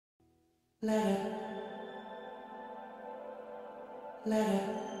Oh,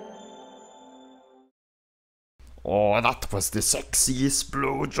 that was the sexiest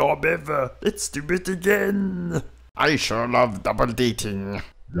blowjob ever. Let's do it again. I sure love double dating.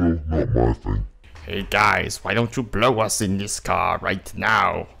 Well, not my thing. Hey guys, why don't you blow us in this car right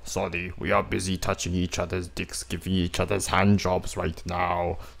now? Sorry, we are busy touching each other's dicks, giving each other's hand jobs right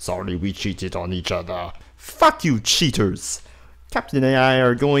now. Sorry, we cheated on each other. Fuck you, cheaters! Captain and I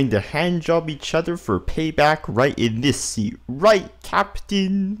are going to hand job each other for payback right in this seat. Right,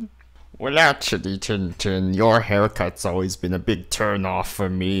 Captain? Well, actually, Tintin, your haircut's always been a big turn-off for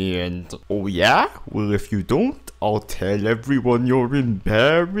me, and... Oh yeah? Well, if you don't, I'll tell everyone your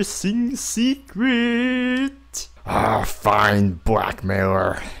embarrassing secret. Ah, fine,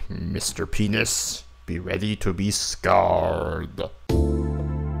 blackmailer. Mr. Penis, be ready to be scarred.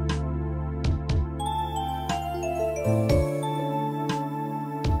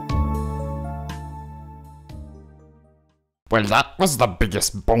 Well, that was the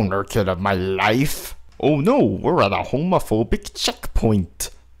biggest boner kill of my life. Oh no, we're at a homophobic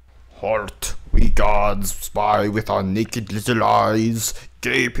checkpoint. Halt, we gods spy with our naked little eyes.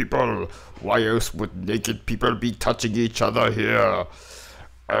 Gay people, why else would naked people be touching each other here?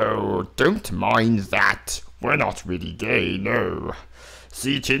 Oh, don't mind that. We're not really gay, no.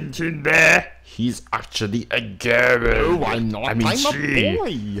 See Tintin there? He's actually a girl. No, I'm not. I'm a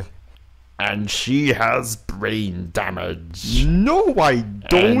boy. And she has brain damage. No, I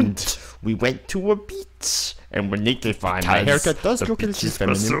don't. And we went to a beach, and when naked, fine. My haircut does look a little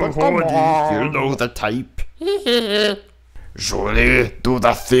feminine, but come on. You know the type. Jolie, do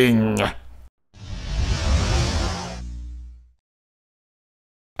the thing.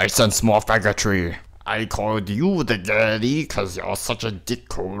 I sense more faggotry. I called you the girlie cause you're such a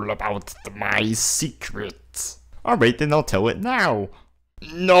dickhole about my secret. Alright, then I'll tell it now.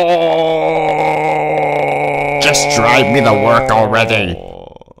 No! Just drive me to work already!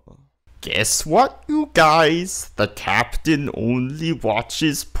 Guess what, you guys? The captain only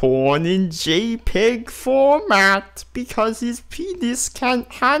watches porn in JPEG format because his penis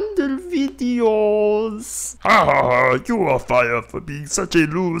can't handle videos. Ha ha ha, you are fired for being such a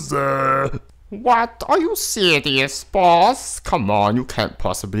loser. What? Are you serious, boss? Come on, you can't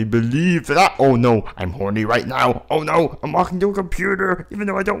possibly believe that. Oh no, I'm horny right now. Oh no, I'm walking to a computer, even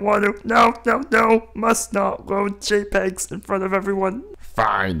though I don't want to. No, no, no, must not load JPEGs in front of everyone.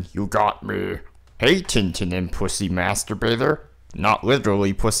 Fine, you got me. Hey, Tintin and Pussy Masturbator. Not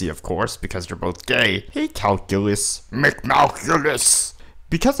literally pussy, of course, because you're both gay. Hey, Calculus. McMalculus.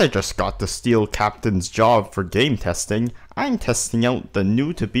 Because I just got to steal Captain's job for game testing, I'm testing out the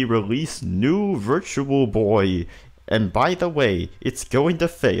new-to-be-released new Virtual Boy. And by the way, it's going to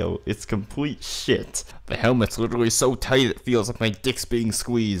fail. It's complete shit. The helmet's literally so tight it feels like my dick's being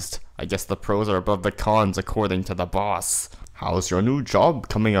squeezed. I guess the pros are above the cons according to the boss. How's your new job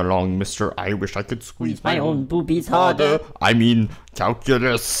coming along, Mr. I wish I could squeeze my own boobies harder? I mean,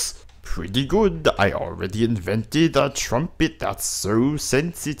 Calculus. Pretty good. I already invented a trumpet that's so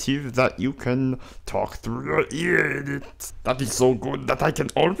sensitive that you can talk through your ear in it. That is so good that I can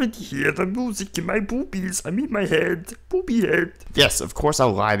already hear the music in my boobies. I mean my head. Booby head. Yes, of course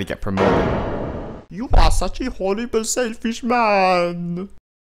I'll lie to get promoted. You are such a horrible selfish man.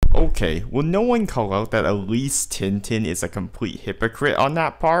 Okay, will no one call out that at least Tintin is a complete hypocrite on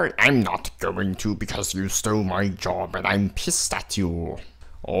that part? I'm not going to because you stole my job and I'm pissed at you.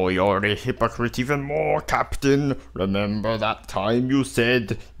 Oh, you're a hypocrite even more, Captain. Remember that time you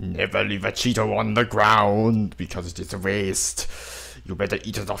said, never leave a Cheeto on the ground, because it is a waste. You better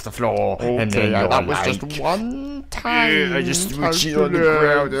eat it off the floor, okay, and then that was just one time. Yeah, I just threw a Cheeto on the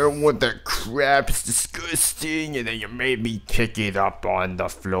ground. I don't want that crap, it's disgusting. And then you made me pick it up on the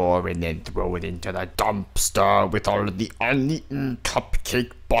floor and then throw it into the dumpster with all of the uneaten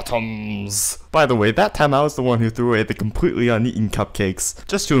cupcake bottoms. By the way, that time I was the one who threw away the completely uneaten cupcakes,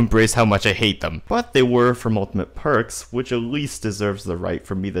 just to embrace how much I hate them. But they were from Ultimate Perks, which at least deserves the right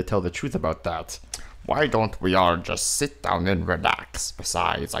for me to tell the truth about that. Why don't we all just sit down and relax?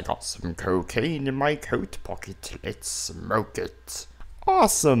 Besides, I got some cocaine in my coat pocket. Let's smoke it.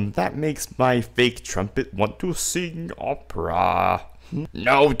 Awesome! That makes my fake trumpet want to sing opera.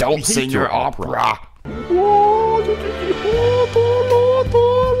 No, don't sing your opera.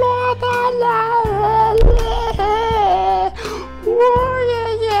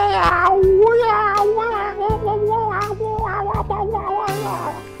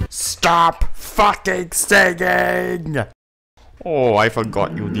 Stop fucking singing! Oh, I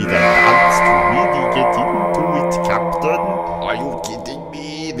forgot you need a dance to really get into it, Captain. Are you kidding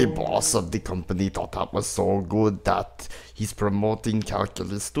me? The boss of the company thought that was so good that he's promoting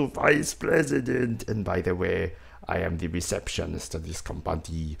calculus to vice president. And by the way, I am the receptionist of this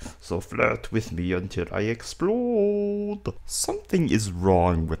company, so flirt with me until I explode. Something is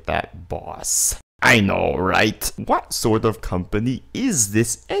wrong with that boss. I know, right? What sort of company is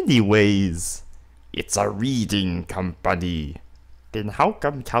this anyways? It's a reading company. Then how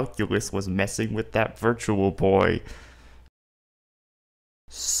come calculus was messing with that virtual boy?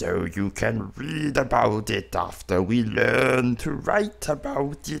 So you can read about it after we learn to write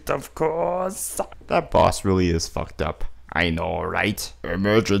about it, of course. That boss really is fucked up. I know, right?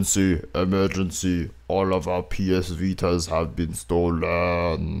 Emergency, emergency. All of our PS Vitas have been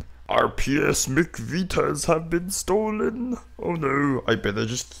stolen. Our PS McVitas have been stolen. Oh no, I better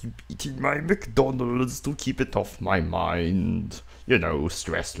just keep eating my McDonald's to keep it off my mind. You know,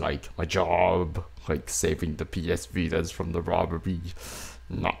 stress like my job, like saving the PS Vitas from the robbery.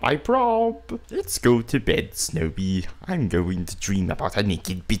 Not my prob. Let's go to bed, Snowy. I'm going to dream about a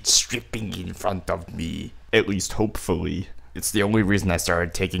naked bitch stripping in front of me. At least hopefully. It's the only reason I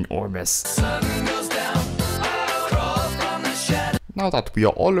started taking Ormus. Now that we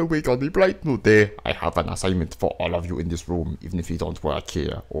are all awake on a bright new day, I have an assignment for all of you in this room, even if you don't work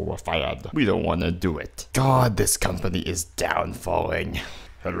here or were fired. We don't want to do it. God, this company is downfalling.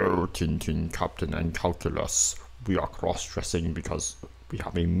 Hello, Tintin, Captain, and Calculus. We are cross-dressing because we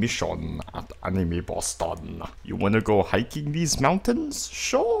have a mission at Anime Boston. You wanna go hiking these mountains?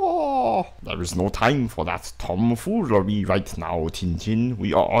 Sure! There is no time for that tomfoolery right now, Tintin.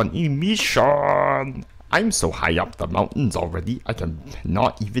 We are on a mission! I'm so high up the mountains already, I can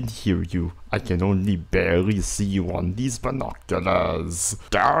not even hear you. I can only barely see you on these binoculars.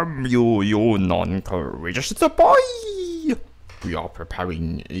 Damn you, you non-courageous boy! We are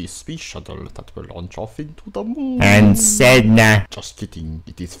preparing a space shuttle that will launch off into the moon. And Sedna. Just kidding,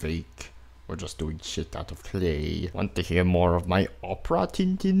 it is fake. We're just doing shit out of clay. Want to hear more of my opera,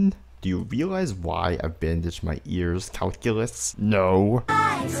 Tintin? Do you realize why I bandaged my ears, Calculus? No.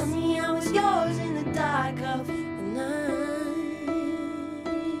 Told me I was yours in the dark.